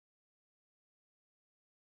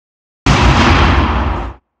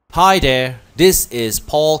Hi there, this is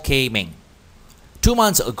Paul K. Ming. 2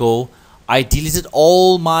 months ago, I deleted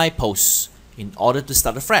all my posts in order to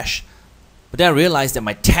start afresh. But then I realized that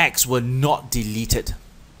my tags were not deleted.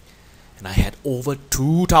 And I had over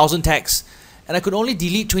 2,000 tags, and I could only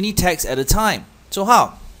delete 20 tags at a time. So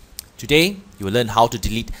how? Today, you will learn how to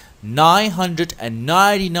delete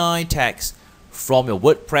 999 tags from your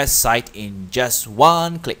WordPress site in just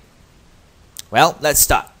one click. Well, let's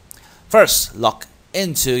start. First, log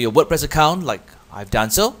into your WordPress account like I've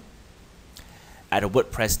done so. At a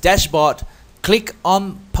WordPress dashboard, click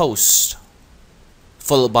on Post,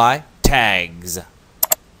 followed by Tags.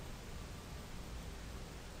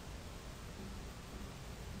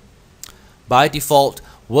 By default,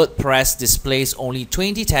 WordPress displays only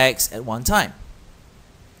 20 tags at one time.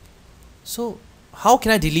 So, how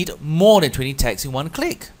can I delete more than 20 tags in one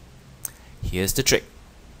click? Here's the trick.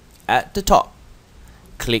 At the top,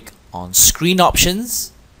 click on Screen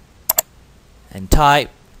Options and type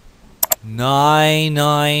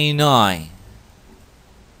 999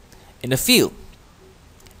 in the field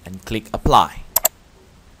and click Apply.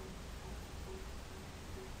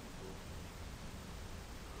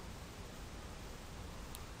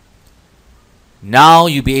 Now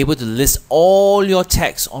you'll be able to list all your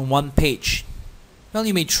tags on one page. Well,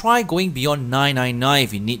 you may try going beyond 999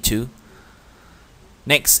 if you need to.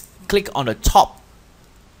 Next, click on the top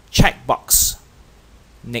checkbox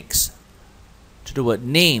next to the word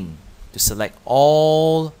name to select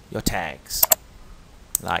all your tags,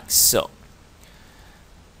 like so.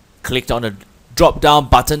 Click on the drop down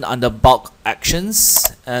button under bulk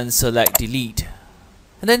actions and select delete,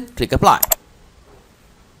 and then click apply.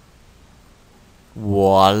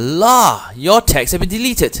 Voila! Your tags have been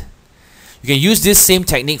deleted. You can use this same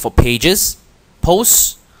technique for pages,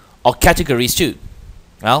 posts, or categories too.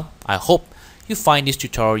 Well, I hope you find this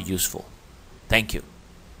tutorial useful. Thank you.